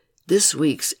This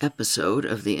week's episode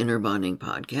of the Inner Bonding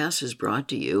Podcast is brought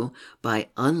to you by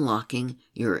Unlocking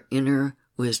Your Inner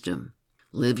Wisdom.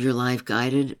 Live your life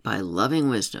guided by loving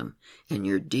wisdom and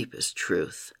your deepest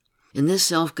truth. In this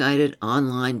self-guided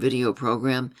online video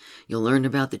program, you'll learn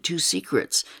about the 2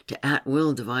 secrets to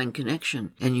at-will divine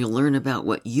connection, and you'll learn about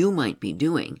what you might be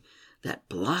doing that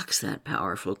blocks that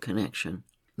powerful connection.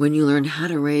 When you learn how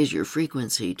to raise your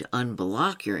frequency to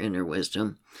unblock your inner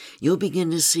wisdom, you'll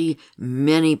begin to see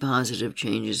many positive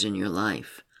changes in your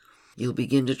life. You'll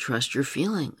begin to trust your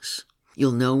feelings.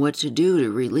 You'll know what to do to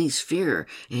release fear,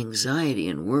 anxiety,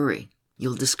 and worry.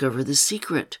 You'll discover the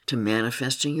secret to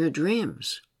manifesting your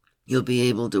dreams. You'll be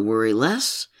able to worry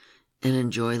less and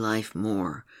enjoy life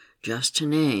more, just to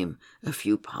name a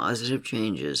few positive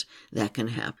changes that can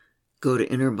happen. Go to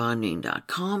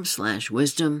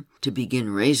innerbonding.com/wisdom to begin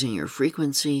raising your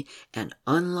frequency and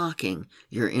unlocking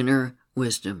your inner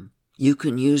wisdom. You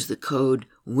can use the code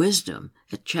WISDOM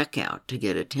at checkout to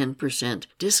get a 10%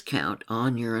 discount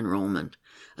on your enrollment.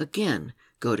 Again,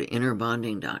 go to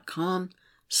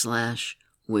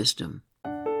innerbonding.com/wisdom.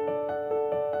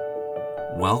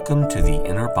 Welcome to the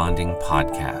Inner Bonding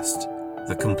Podcast,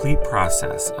 the complete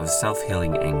process of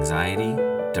self-healing anxiety,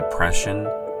 depression,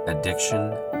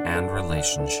 addiction, and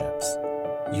relationships.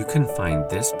 You can find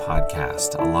this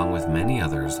podcast along with many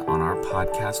others on our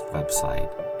podcast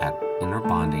website at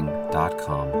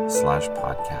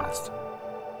innerbonding.com/podcast.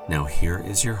 Now here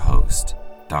is your host,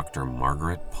 Dr.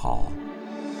 Margaret Paul.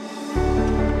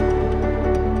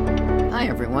 Hi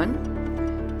everyone,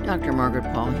 Dr.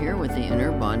 Margaret Paul here with the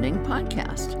Inner Bonding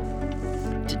Podcast.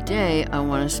 Today I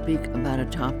want to speak about a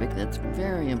topic that's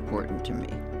very important to me,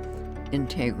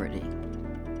 integrity.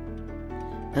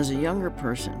 As a younger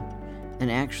person, and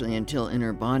actually until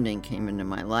inner bonding came into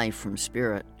my life from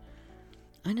spirit,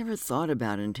 I never thought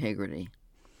about integrity.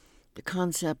 The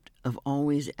concept of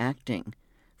always acting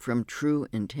from true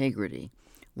integrity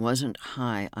wasn't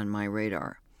high on my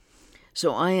radar.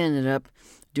 So I ended up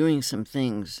doing some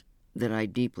things that I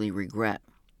deeply regret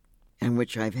and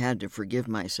which I've had to forgive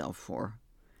myself for.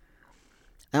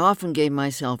 I often gave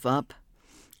myself up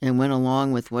and went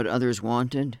along with what others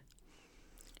wanted,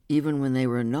 even when they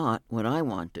were not what I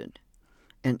wanted,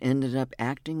 and ended up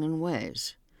acting in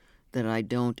ways that I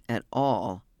don't at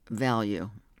all value.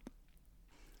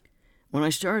 When I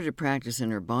started to practice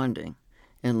inner bonding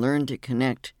and learned to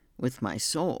connect with my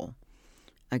soul,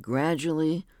 I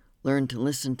gradually learned to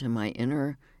listen to my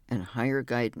inner and higher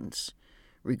guidance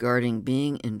regarding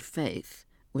being in faith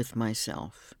with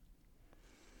myself.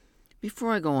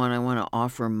 Before I go on, I want to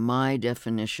offer my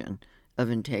definition of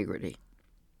integrity.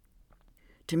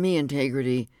 To me,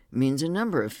 integrity means a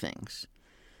number of things.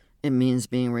 It means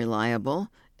being reliable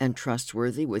and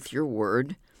trustworthy with your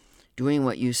word, doing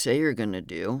what you say you're going to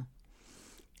do,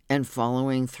 and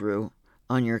following through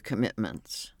on your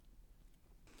commitments.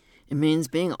 It means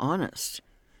being honest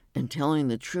and telling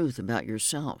the truth about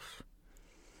yourself.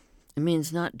 It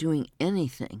means not doing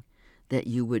anything that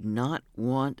you would not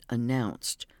want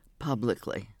announced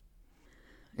publicly.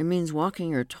 It means walking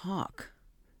your talk,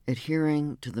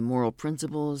 adhering to the moral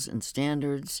principles and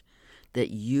standards that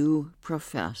you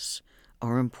profess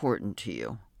are important to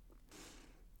you.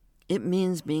 It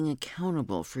means being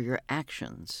accountable for your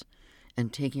actions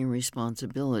and taking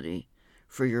responsibility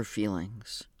for your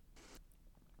feelings.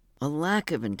 A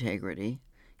lack of integrity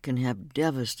can have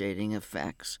devastating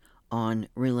effects on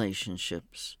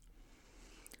relationships.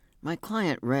 My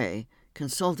client Ray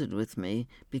consulted with me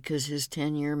because his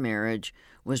 10-year marriage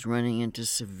was running into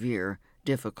severe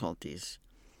difficulties.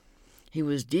 He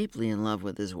was deeply in love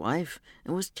with his wife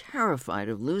and was terrified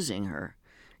of losing her,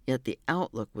 yet the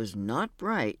outlook was not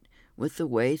bright with the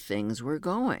way things were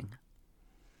going.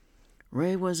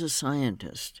 Ray was a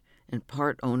scientist and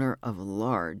part owner of a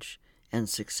large and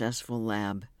successful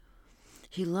lab.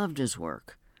 He loved his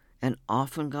work and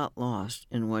often got lost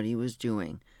in what he was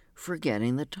doing,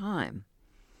 forgetting the time.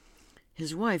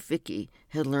 His wife, Vicky,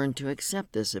 had learned to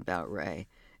accept this about Ray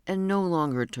and no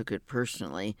longer took it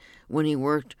personally when he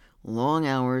worked long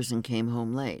hours and came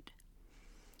home late.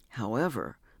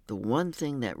 However, the one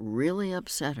thing that really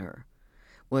upset her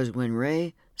was when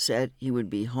Ray said he would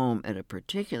be home at a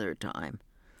particular time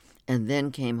and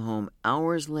then came home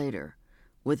hours later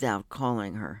without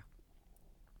calling her.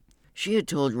 She had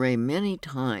told Ray many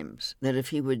times that if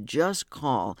he would just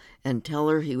call and tell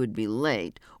her he would be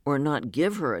late or not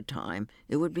give her a time,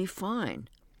 it would be fine.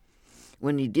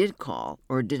 When he did call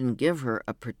or didn't give her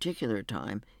a particular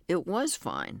time, it was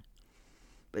fine.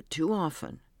 But too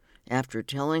often, after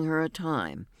telling her a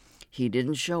time, he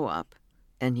didn't show up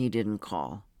and he didn't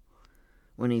call.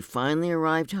 When he finally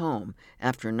arrived home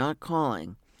after not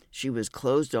calling, she was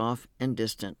closed off and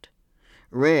distant.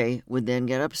 Ray would then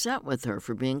get upset with her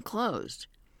for being closed.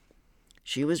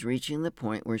 She was reaching the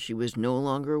point where she was no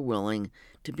longer willing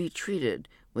to be treated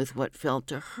with what felt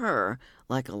to her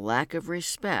like a lack of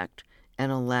respect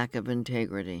and a lack of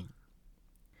integrity.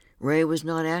 Ray was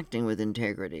not acting with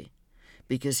integrity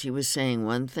because he was saying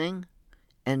one thing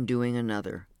and doing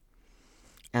another.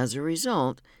 As a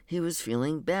result, he was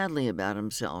feeling badly about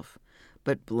himself,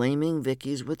 but blaming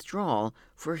Vicky's withdrawal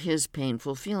for his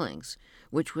painful feelings,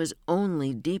 which was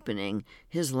only deepening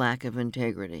his lack of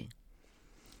integrity.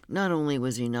 Not only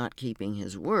was he not keeping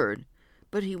his word,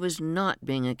 but he was not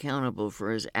being accountable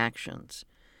for his actions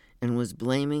and was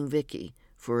blaming Vicky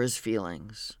for his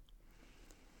feelings.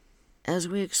 As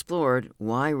we explored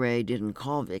why Ray didn't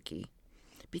call Vicky,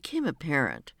 it became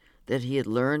apparent that he had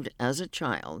learned as a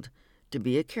child to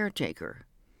be a caretaker.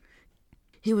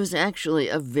 He was actually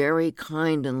a very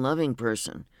kind and loving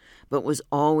person, but was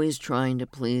always trying to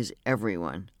please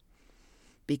everyone.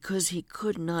 Because he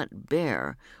could not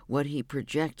bear what he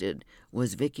projected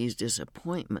was Vicky's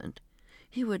disappointment,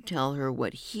 he would tell her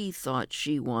what he thought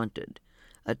she wanted,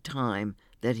 a time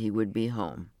that he would be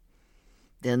home.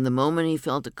 Then the moment he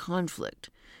felt a conflict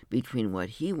between what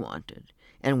he wanted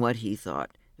and what he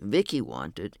thought Vicky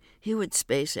wanted, he would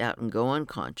space out and go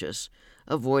unconscious,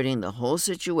 avoiding the whole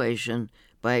situation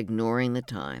by ignoring the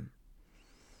time.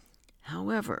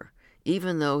 However,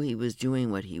 even though he was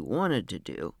doing what he wanted to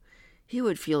do, he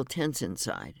would feel tense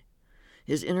inside.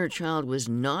 His inner child was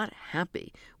not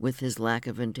happy with his lack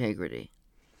of integrity,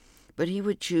 but he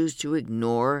would choose to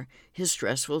ignore his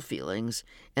stressful feelings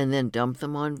and then dump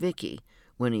them on Vicky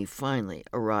when he finally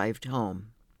arrived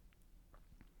home.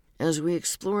 As we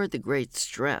explored the great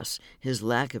stress his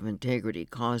lack of integrity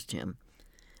caused him,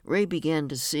 Ray began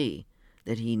to see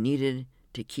that he needed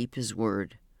to keep his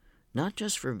word, not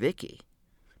just for Vicky,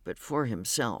 but for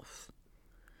himself.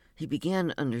 He began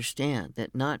to understand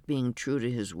that not being true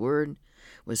to his word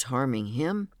was harming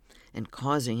him and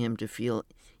causing him to feel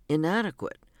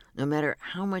inadequate, no matter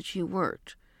how much he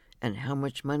worked and how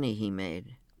much money he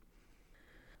made.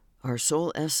 Our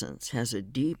soul essence has a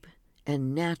deep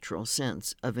and natural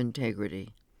sense of integrity.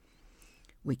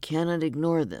 We cannot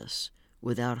ignore this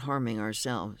without harming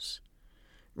ourselves.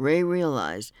 Ray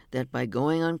realized that by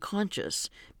going unconscious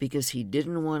because he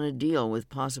didn't want to deal with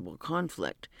possible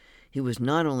conflict, he was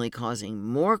not only causing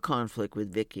more conflict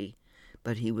with Vicky,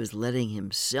 but he was letting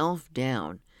himself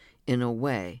down in a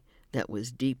way that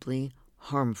was deeply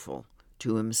harmful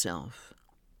to himself.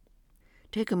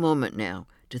 Take a moment now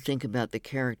to think about the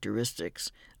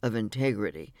characteristics of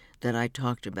integrity that I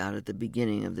talked about at the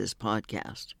beginning of this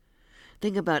podcast.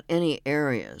 Think about any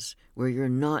areas where you're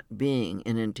not being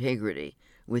in integrity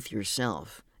with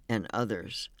yourself and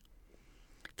others.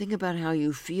 Think about how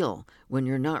you feel when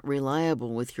you're not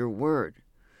reliable with your word,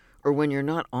 or when you're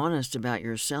not honest about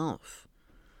yourself,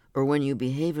 or when you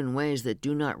behave in ways that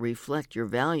do not reflect your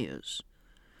values,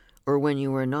 or when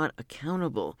you are not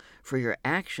accountable for your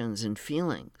actions and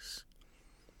feelings.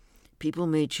 People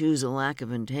may choose a lack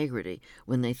of integrity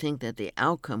when they think that the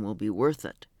outcome will be worth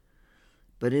it.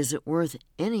 But is it worth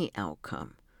any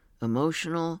outcome,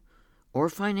 emotional or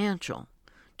financial,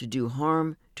 to do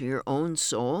harm to your own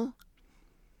soul?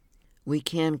 We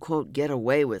can, quote, get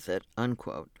away with it,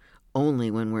 unquote, only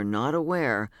when we're not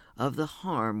aware of the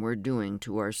harm we're doing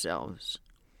to ourselves.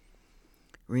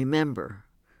 Remember,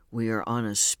 we are on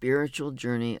a spiritual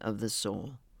journey of the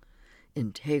soul.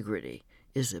 Integrity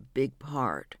is a big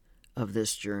part of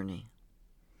this journey.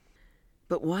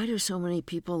 But why do so many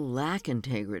people lack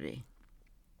integrity?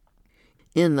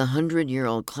 In the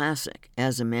 100-year-old classic,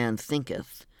 As a Man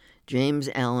Thinketh, James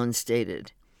Allen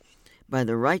stated, "By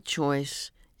the right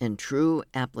choice and true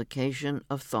application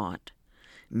of thought,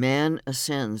 man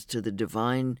ascends to the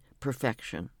divine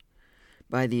perfection.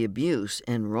 By the abuse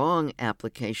and wrong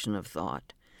application of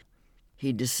thought,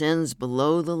 he descends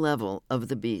below the level of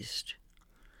the beast.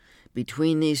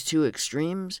 Between these two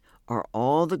extremes are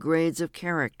all the grades of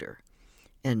character,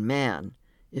 and man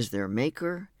is their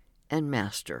maker and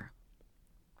master."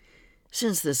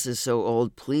 Since this is so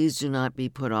old, please do not be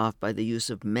put off by the use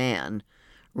of man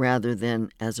rather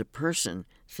than as a person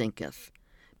thinketh.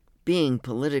 Being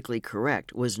politically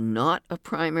correct was not a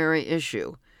primary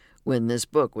issue when this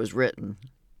book was written.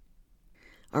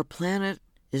 Our planet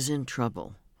is in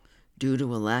trouble due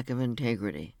to a lack of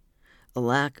integrity, a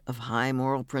lack of high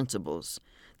moral principles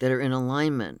that are in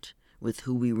alignment with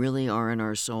who we really are in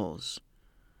our souls.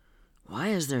 Why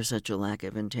is there such a lack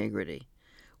of integrity?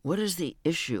 What is the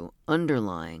issue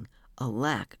underlying a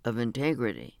lack of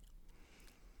integrity?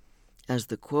 As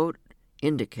the quote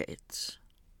indicates,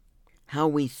 how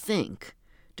we think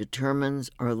determines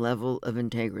our level of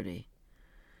integrity.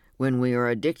 When we are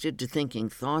addicted to thinking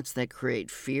thoughts that create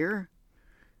fear,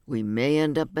 we may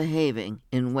end up behaving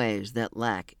in ways that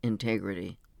lack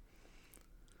integrity.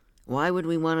 Why would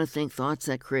we want to think thoughts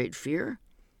that create fear?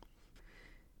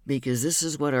 Because this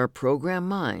is what our programmed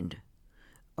mind,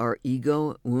 our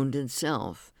ego-wounded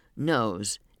self,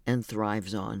 knows and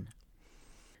thrives on.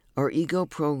 Our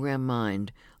ego-programmed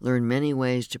mind learned many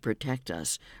ways to protect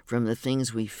us from the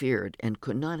things we feared and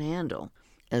could not handle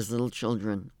as little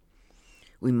children.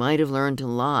 We might have learned to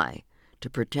lie to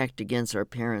protect against our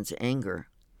parents' anger.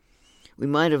 We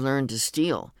might have learned to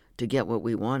steal to get what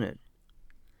we wanted.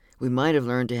 We might have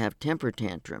learned to have temper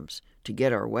tantrums to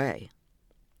get our way.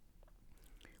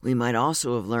 We might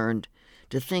also have learned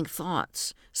to think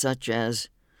thoughts such as,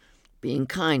 being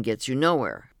kind gets you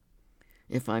nowhere.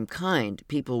 If I'm kind,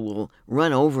 people will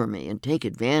run over me and take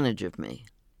advantage of me.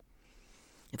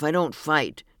 If I don't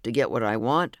fight to get what I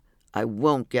want, I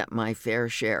won't get my fair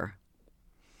share.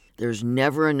 There's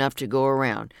never enough to go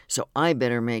around, so I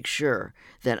better make sure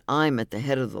that I'm at the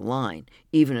head of the line,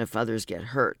 even if others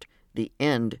get hurt. The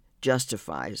end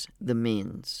justifies the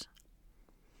means.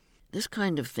 This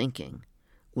kind of thinking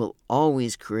will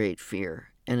always create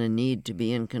fear and a need to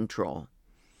be in control.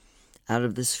 Out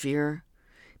of this fear,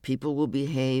 people will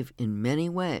behave in many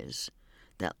ways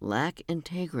that lack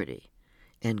integrity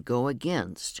and go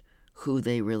against who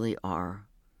they really are.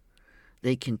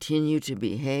 They continue to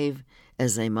behave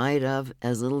as they might have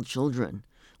as little children,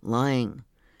 lying,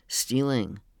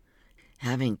 stealing,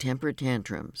 having temper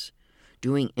tantrums,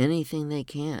 doing anything they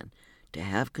can to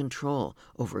have control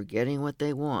over getting what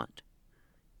they want,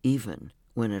 even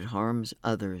when it harms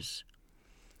others.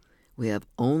 We have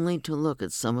only to look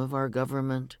at some of our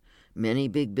government, many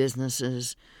big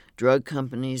businesses, drug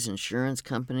companies, insurance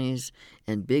companies,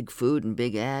 and big food and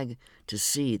big ag to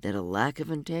see that a lack of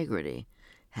integrity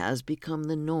has become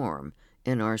the norm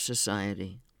in our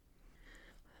society.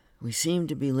 We seem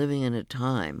to be living in a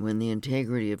time when the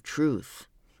integrity of truth,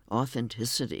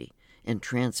 authenticity, and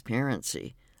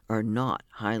transparency are not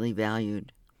highly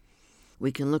valued.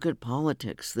 We can look at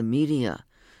politics, the media,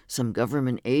 some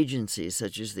government agencies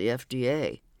such as the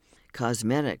FDA,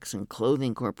 cosmetics and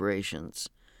clothing corporations,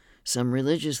 some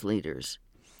religious leaders,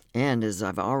 and, as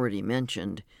I've already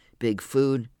mentioned, big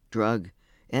food, drug,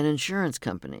 and insurance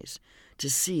companies to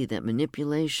see that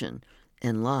manipulation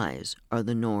and lies are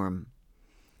the norm.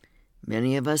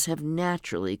 Many of us have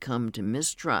naturally come to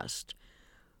mistrust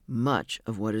much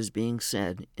of what is being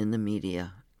said in the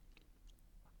media.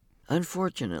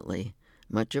 Unfortunately,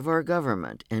 much of our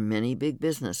government and many big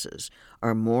businesses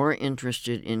are more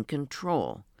interested in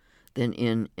control than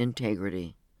in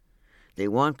integrity. They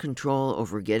want control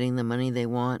over getting the money they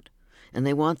want, and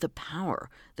they want the power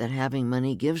that having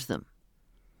money gives them.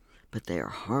 But they are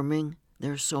harming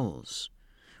their souls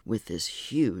with this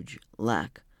huge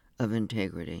lack of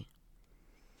integrity.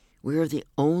 We are the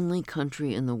only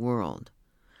country in the world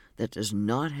that does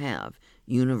not have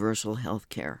universal health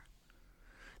care.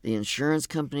 The insurance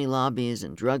company lobbies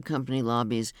and drug company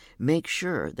lobbies make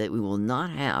sure that we will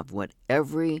not have what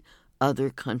every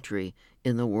other country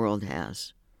in the world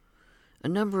has. A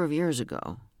number of years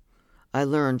ago, I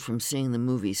learned from seeing the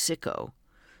movie Sicko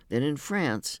that in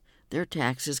France, their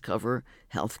taxes cover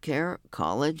health care,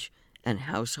 college, and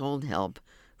household help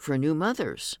for new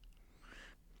mothers.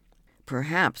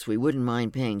 Perhaps we wouldn't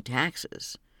mind paying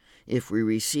taxes if we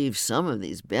received some of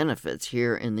these benefits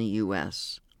here in the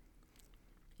U.S.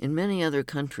 In many other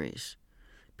countries,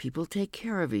 people take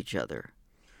care of each other,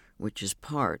 which is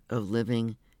part of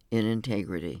living in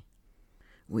integrity.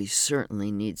 We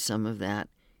certainly need some of that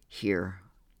here.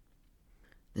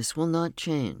 This will not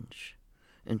change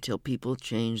until people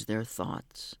change their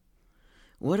thoughts.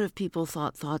 What if people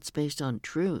thought thoughts based on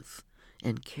truth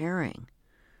and caring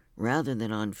rather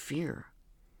than on fear?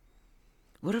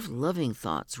 What if loving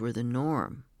thoughts were the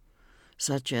norm,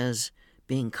 such as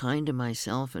being kind to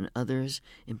myself and others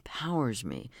empowers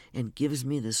me and gives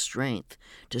me the strength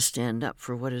to stand up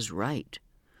for what is right,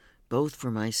 both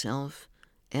for myself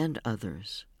and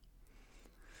others?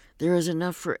 There is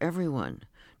enough for everyone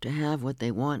to have what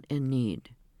they want and need.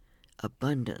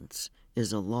 Abundance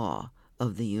is a law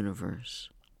of the universe.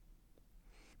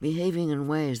 Behaving in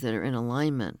ways that are in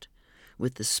alignment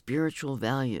with the spiritual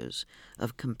values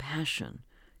of compassion,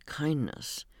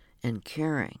 kindness, and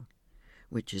caring,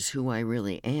 which is who I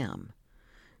really am,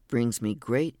 brings me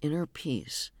great inner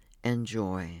peace and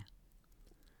joy.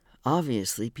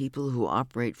 Obviously, people who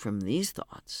operate from these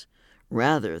thoughts,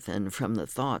 rather than from the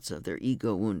thoughts of their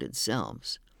ego-wounded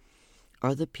selves,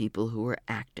 are the people who are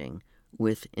acting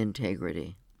with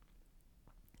integrity.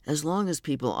 As long as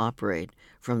people operate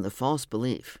from the false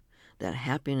belief that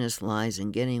happiness lies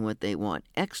in getting what they want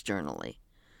externally,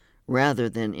 rather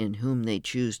than in whom they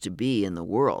choose to be in the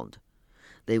world,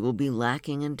 they will be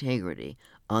lacking integrity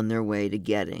on their way to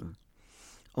getting.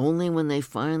 Only when they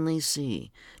finally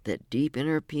see that deep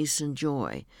inner peace and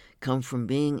joy come from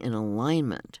being in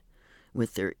alignment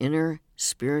with their inner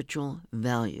spiritual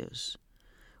values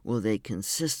will they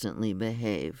consistently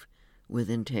behave with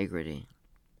integrity.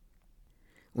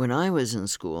 When I was in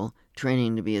school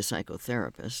training to be a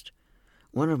psychotherapist,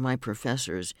 one of my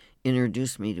professors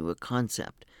introduced me to a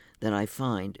concept that I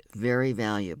find very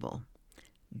valuable: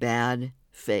 bad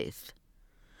faith.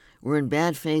 We're in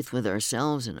bad faith with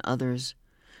ourselves and others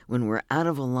when we're out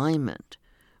of alignment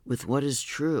with what is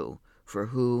true for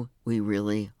who we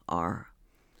really are.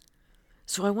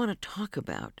 So I want to talk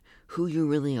about who you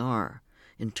really are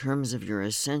in terms of your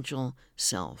essential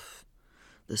self,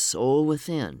 the soul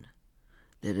within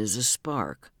that is a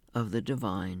spark of the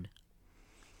divine.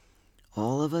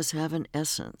 All of us have an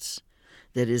essence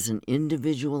that is an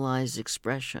individualized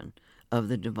expression of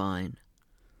the divine.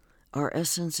 Our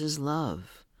essence is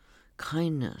love,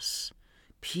 kindness,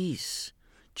 peace,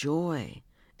 joy,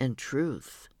 and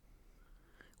truth.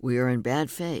 We are in bad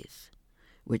faith,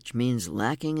 which means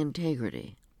lacking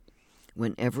integrity,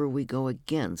 whenever we go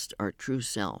against our true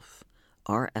self,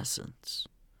 our essence.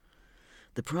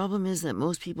 The problem is that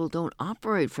most people don't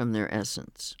operate from their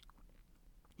essence.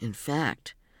 In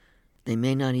fact, they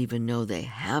may not even know they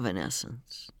have an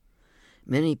essence.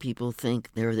 Many people think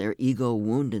they're their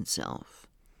ego-wounded self.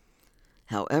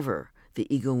 However,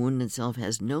 the ego-wounded self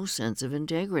has no sense of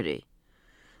integrity.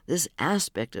 This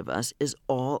aspect of us is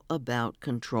all about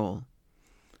control.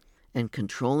 And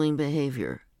controlling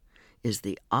behavior is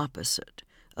the opposite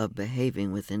of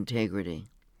behaving with integrity.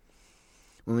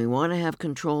 When we want to have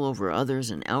control over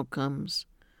others and outcomes,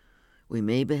 we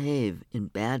may behave in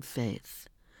bad faith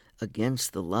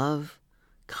against the love,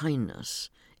 kindness,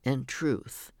 and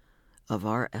truth of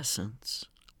our essence.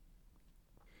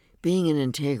 Being in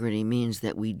integrity means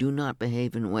that we do not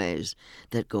behave in ways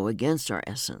that go against our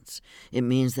essence. It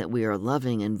means that we are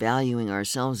loving and valuing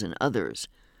ourselves and others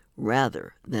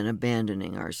rather than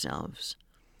abandoning ourselves.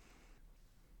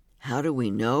 How do we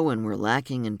know when we're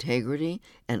lacking integrity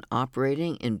and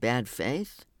operating in bad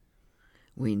faith?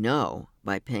 We know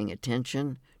by paying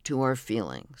attention to our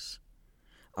feelings.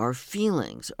 Our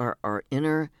feelings are our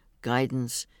inner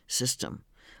guidance system,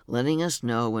 letting us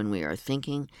know when we are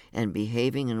thinking and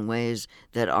behaving in ways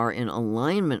that are in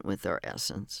alignment with our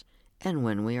essence and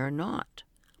when we are not.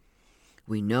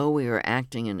 We know we are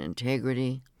acting in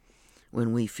integrity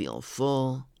when we feel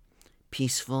full,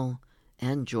 peaceful,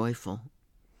 and joyful.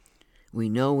 We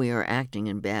know we are acting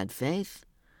in bad faith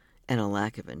and a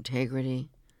lack of integrity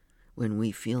when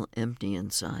we feel empty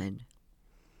inside.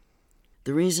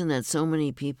 The reason that so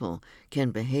many people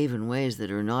can behave in ways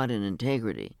that are not in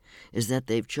integrity is that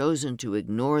they've chosen to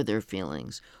ignore their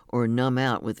feelings or numb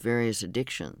out with various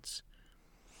addictions.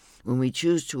 When we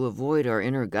choose to avoid our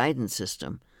inner guidance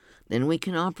system, then we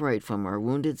can operate from our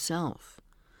wounded self,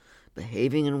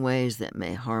 behaving in ways that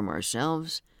may harm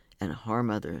ourselves and harm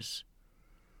others.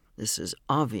 This is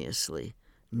obviously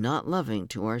not loving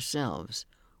to ourselves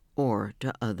or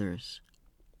to others.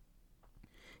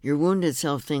 Your wounded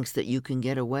self thinks that you can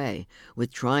get away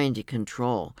with trying to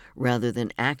control rather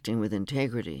than acting with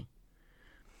integrity.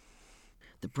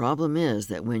 The problem is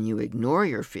that when you ignore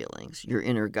your feelings, your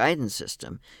inner guidance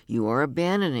system, you are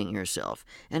abandoning yourself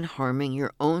and harming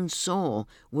your own soul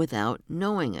without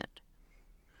knowing it.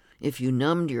 If you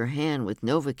numbed your hand with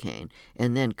Novocaine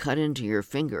and then cut into your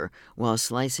finger while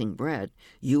slicing bread,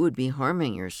 you would be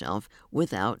harming yourself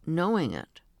without knowing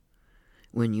it.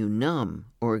 When you numb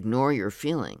or ignore your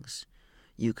feelings,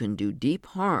 you can do deep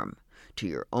harm to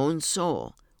your own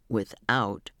soul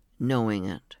without knowing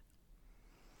it.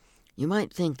 You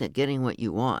might think that getting what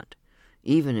you want,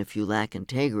 even if you lack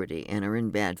integrity and are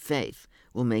in bad faith,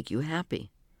 will make you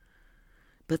happy.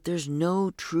 But there's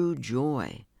no true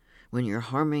joy when you're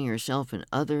harming yourself and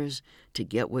others to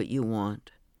get what you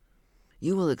want.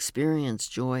 You will experience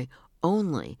joy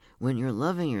only when you're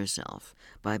loving yourself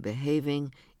by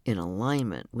behaving in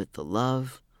alignment with the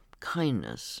love,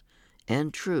 kindness,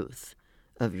 and truth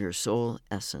of your soul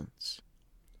essence.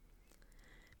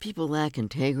 People lack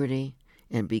integrity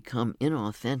and become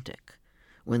inauthentic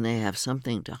when they have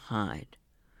something to hide,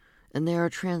 and they are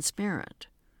transparent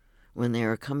when they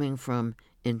are coming from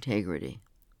integrity.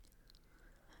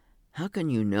 How can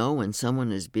you know when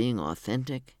someone is being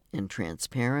authentic and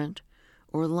transparent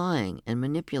or lying and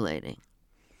manipulating?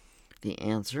 The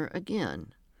answer,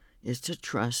 again, is to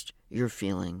trust your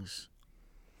feelings.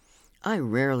 I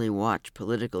rarely watch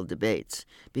political debates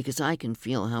because I can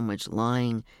feel how much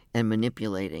lying and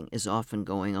manipulating is often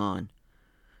going on.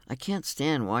 I can't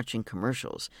stand watching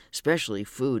commercials, especially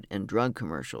food and drug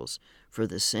commercials, for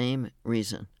the same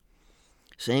reason.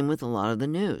 Same with a lot of the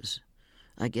news.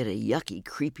 I get a yucky,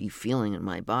 creepy feeling in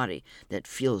my body that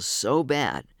feels so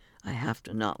bad I have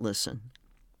to not listen.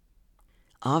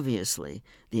 Obviously,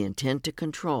 the intent to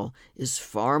control is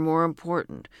far more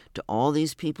important to all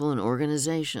these people and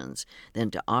organizations than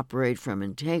to operate from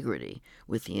integrity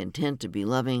with the intent to be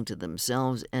loving to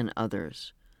themselves and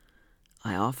others.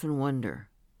 I often wonder,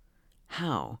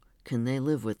 how can they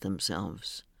live with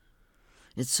themselves?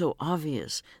 It's so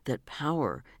obvious that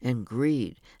power and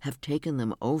greed have taken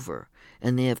them over,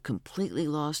 and they have completely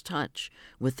lost touch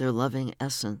with their loving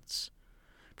essence.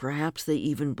 Perhaps they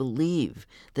even believe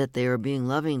that they are being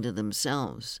loving to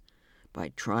themselves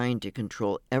by trying to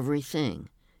control everything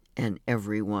and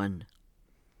everyone.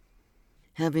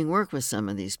 Having worked with some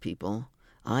of these people,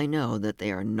 I know that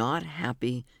they are not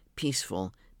happy,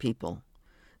 peaceful people.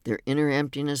 Their inner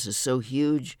emptiness is so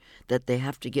huge that they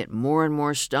have to get more and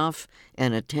more stuff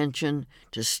and attention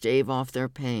to stave off their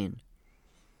pain.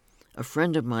 A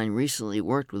friend of mine recently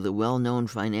worked with a well-known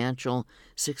financial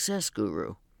success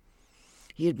guru.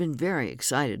 He had been very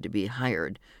excited to be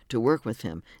hired to work with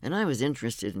him, and I was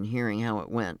interested in hearing how it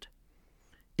went.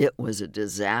 It was a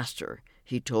disaster,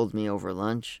 he told me over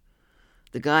lunch.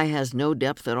 The guy has no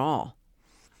depth at all.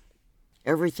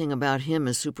 Everything about him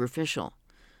is superficial.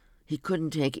 He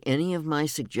couldn't take any of my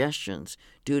suggestions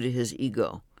due to his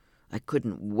ego. I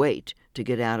couldn't wait to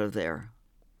get out of there.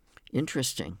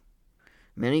 Interesting.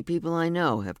 Many people I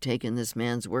know have taken this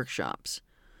man's workshops,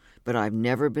 but I've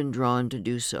never been drawn to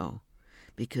do so,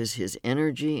 because his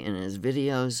energy in his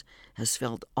videos has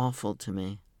felt awful to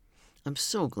me. I'm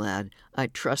so glad I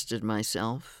trusted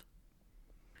myself.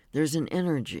 There's an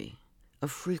energy, a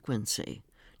frequency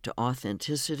to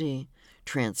authenticity,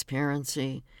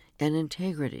 transparency, and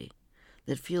integrity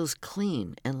that feels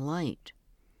clean and light.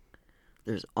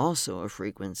 There's also a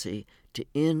frequency to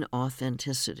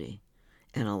inauthenticity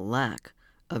and a lack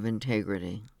of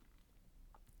integrity.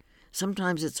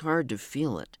 Sometimes it's hard to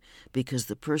feel it because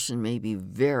the person may be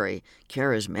very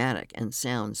charismatic and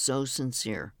sound so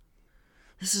sincere.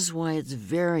 This is why it's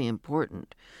very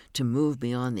important to move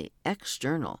beyond the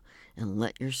external and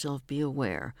let yourself be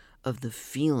aware of the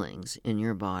feelings in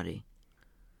your body.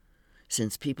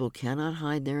 Since people cannot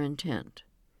hide their intent,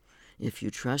 if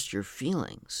you trust your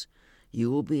feelings,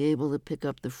 you will be able to pick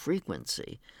up the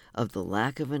frequency of the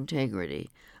lack of integrity,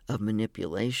 of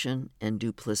manipulation and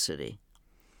duplicity.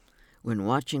 When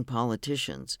watching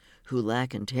politicians who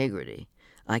lack integrity,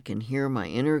 I can hear my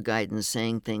inner guidance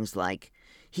saying things like,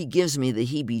 "He gives me the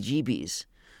heebie-jeebies,"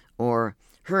 or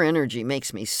 "Her energy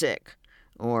makes me sick,"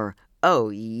 or "Oh,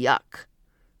 yuck."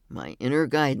 My inner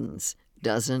guidance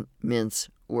doesn't mince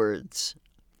words.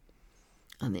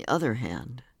 On the other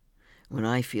hand, when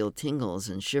I feel tingles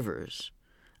and shivers,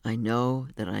 I know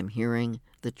that I'm hearing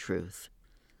the truth.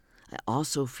 I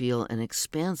also feel an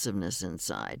expansiveness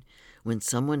inside when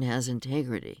someone has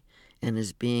integrity and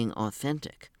is being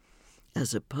authentic,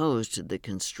 as opposed to the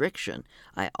constriction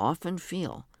I often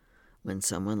feel when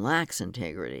someone lacks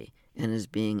integrity and is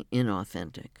being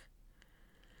inauthentic.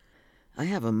 I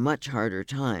have a much harder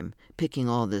time picking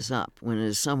all this up when it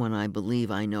is someone I believe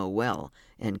I know well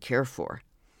and care for.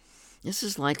 This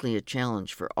is likely a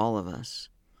challenge for all of us.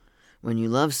 When you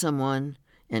love someone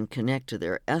and connect to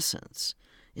their essence,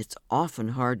 it's often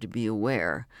hard to be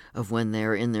aware of when they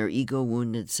are in their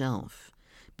ego-wounded self,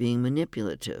 being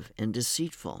manipulative and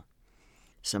deceitful.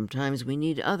 Sometimes we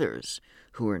need others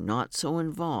who are not so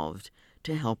involved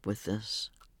to help with this.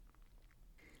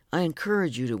 I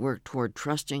encourage you to work toward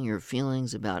trusting your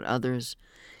feelings about others,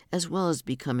 as well as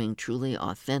becoming truly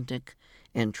authentic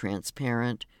and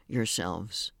transparent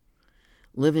yourselves.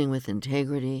 Living with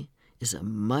integrity is a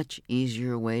much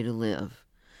easier way to live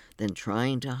than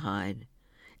trying to hide,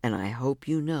 and I hope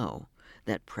you know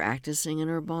that practicing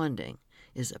inner bonding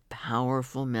is a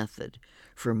powerful method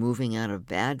for moving out of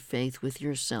bad faith with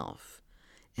yourself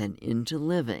and into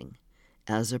living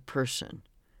as a person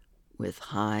with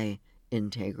high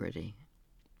integrity.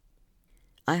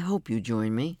 I hope you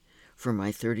join me for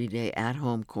my 30-day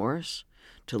at-home course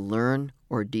to learn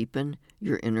or deepen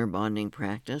your inner bonding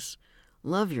practice,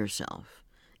 love yourself,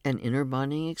 an inner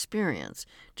bonding experience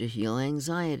to heal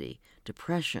anxiety,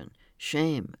 depression,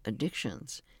 shame,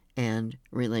 addictions, and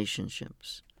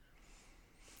relationships.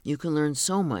 You can learn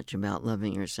so much about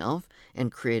loving yourself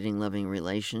and creating loving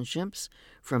relationships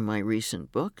from my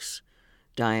recent books,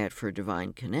 Diet for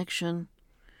Divine Connection,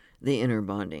 the Inner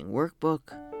Bonding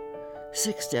Workbook,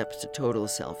 6 steps to total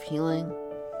self-healing,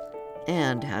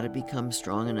 and how to become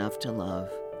strong enough to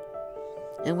love.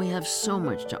 And we have so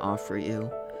much to offer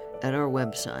you at our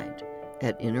website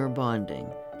at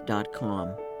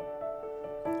innerbonding.com.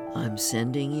 I'm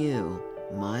sending you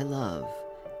my love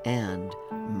and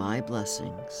my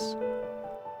blessings.